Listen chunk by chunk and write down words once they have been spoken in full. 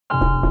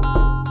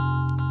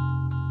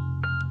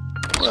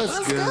What's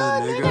good,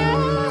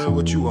 nigga?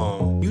 What you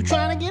on? You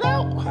trying to get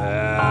out?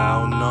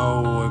 I don't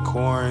know, with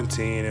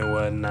quarantine and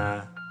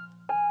whatnot.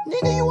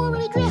 Nigga, you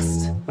already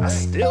dressed. I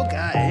still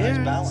got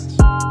hair.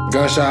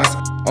 Gunshots,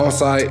 on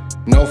sight,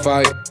 no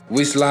fight,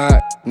 we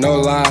slide, no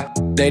lie,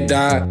 they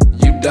die,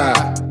 you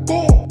die.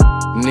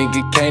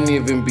 Nigga can't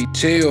even be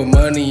chill,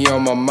 money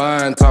on my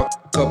mind, talk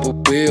a couple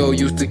bill,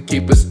 used to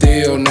keep it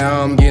still,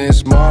 now I'm getting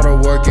smarter,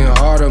 working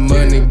harder,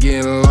 money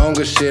getting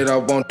longer, shit, I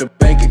want the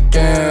bank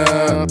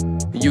account.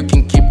 You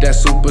can keep that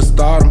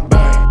superstardom,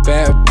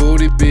 fat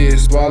booty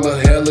bitch, swallow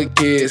hella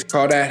kids,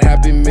 call that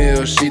Happy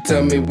Meal, she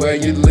tell me where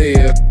you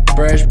live,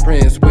 Fresh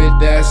Prince with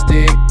that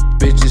stick,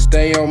 bitches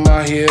stay on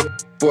my hip,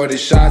 40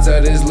 shots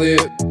at his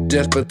lip,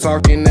 just for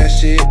talking that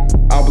shit,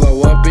 I'll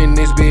blow up in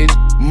this bitch,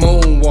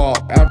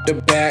 moonwalk out the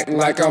back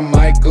like I'm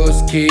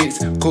Michael's kids,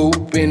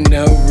 coupe in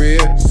the rear,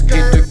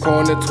 hit the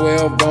corner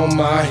 12 on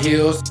my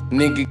heels,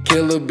 nigga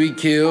killer be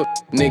killed,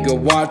 nigga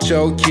watch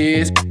your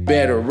kids,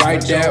 better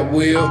write that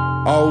will,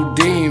 OD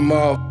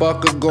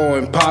motherfucker go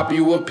and pop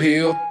you a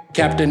pill,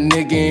 cap the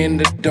nigga in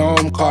the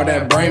dome, call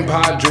that brain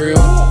pot drill.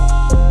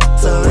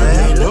 So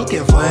if you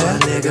looking for a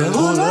nigga,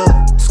 pull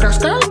up, skirt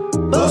skirt,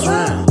 buzz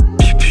round.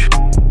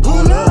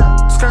 Pull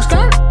up, skirt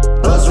skirt,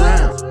 buzz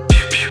round.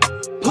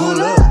 Pull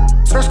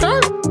up, skirt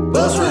skirt,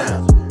 buzz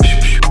round.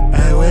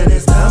 And when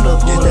it's time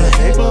to pull that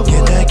paper,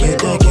 get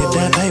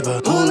that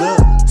paper. Pull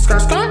up,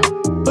 skirt skirt,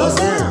 buzz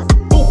round.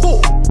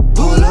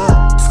 Pull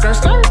up, skirt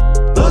skirt,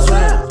 buzz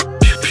round.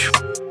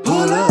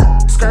 Pull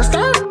up, skirt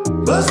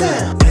skirt, buzz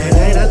round. It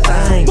ain't a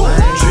thing,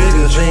 man.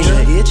 Trigger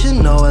finger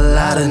itching, know a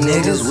lot of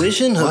niggas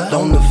wishing, hooked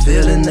on the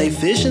feeling they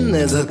fishing.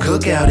 There's a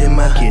cookout in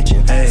my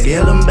kitchen.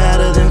 Scale them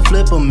better than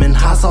flip them, and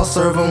hot sauce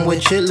serve them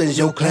with chitlins.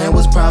 Your clan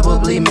was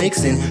probably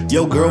mixing,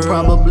 your girl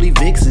probably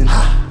vixen.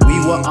 We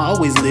were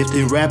always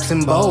lifted, raps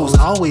and bows,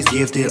 always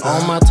gifted,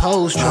 on my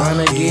toes,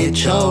 trying to get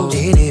chose.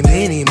 Any,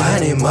 many,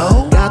 mighty,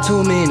 mo. Got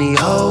too many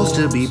hoes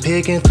to be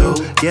picking through.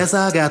 Guess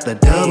I got the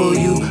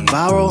W,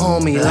 viral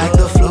homie like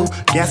the flu.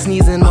 Got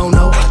sneezing, oh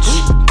no.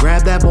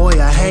 Grab that boy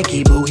a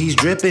hanky boo, he's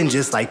dripping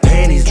just like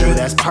panties drew.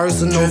 That's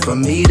personal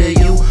from me to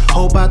you.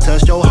 Hope I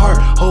touched your heart,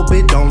 hope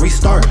it don't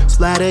restart.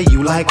 Splatter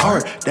you like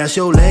art, that's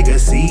your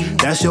legacy,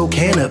 that's your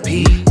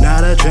canopy.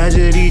 Not a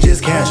tragedy,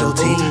 just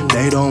casualty.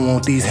 They don't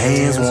want these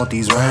hands, want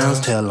these rounds.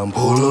 Tell them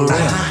pull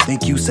around.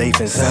 Think you safe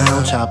and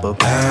sound, chop a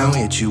pound,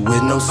 hit you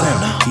with no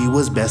sound. He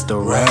was best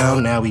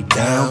around, now he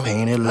down,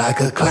 painted like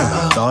a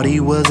clown. Thought he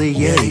was a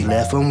yeti,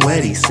 left him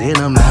wet, he sent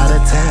him out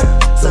of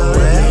town. So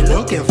if you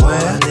looking for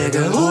a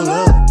nigga, pull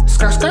up,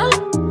 skirt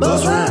skirt,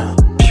 buzz round.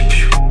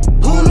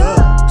 Pull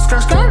up,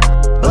 skirt skirt,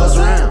 buzz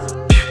round.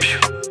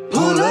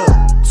 Pull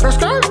up, skirt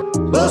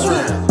skirt, buzz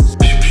round.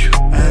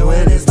 And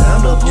when it's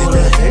time to pull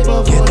that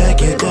paper, get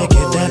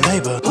that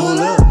paper. Pull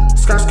up,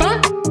 skirt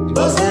skirt,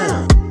 buzz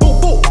round.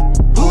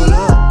 Pull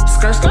up,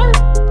 skirt skirt,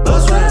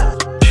 buzz round.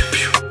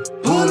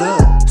 Pull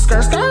up,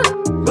 skirt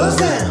skirt,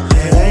 buzz round.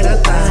 It ain't a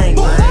thing,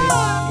 man.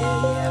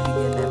 Yeah,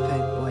 we get that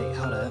paper. Wait,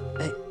 hold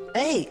up.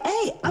 Hey,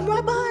 I'm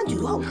right behind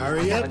you. Oh,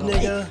 Hurry up,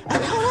 nigga.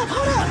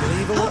 Hold up.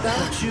 Leaving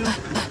without you.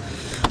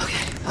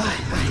 Okay,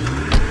 alright.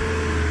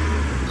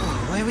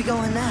 Oh, where we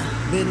going now?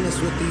 Business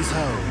with these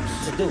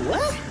hoes. To do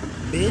what?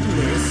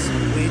 Business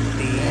with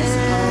these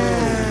hoes.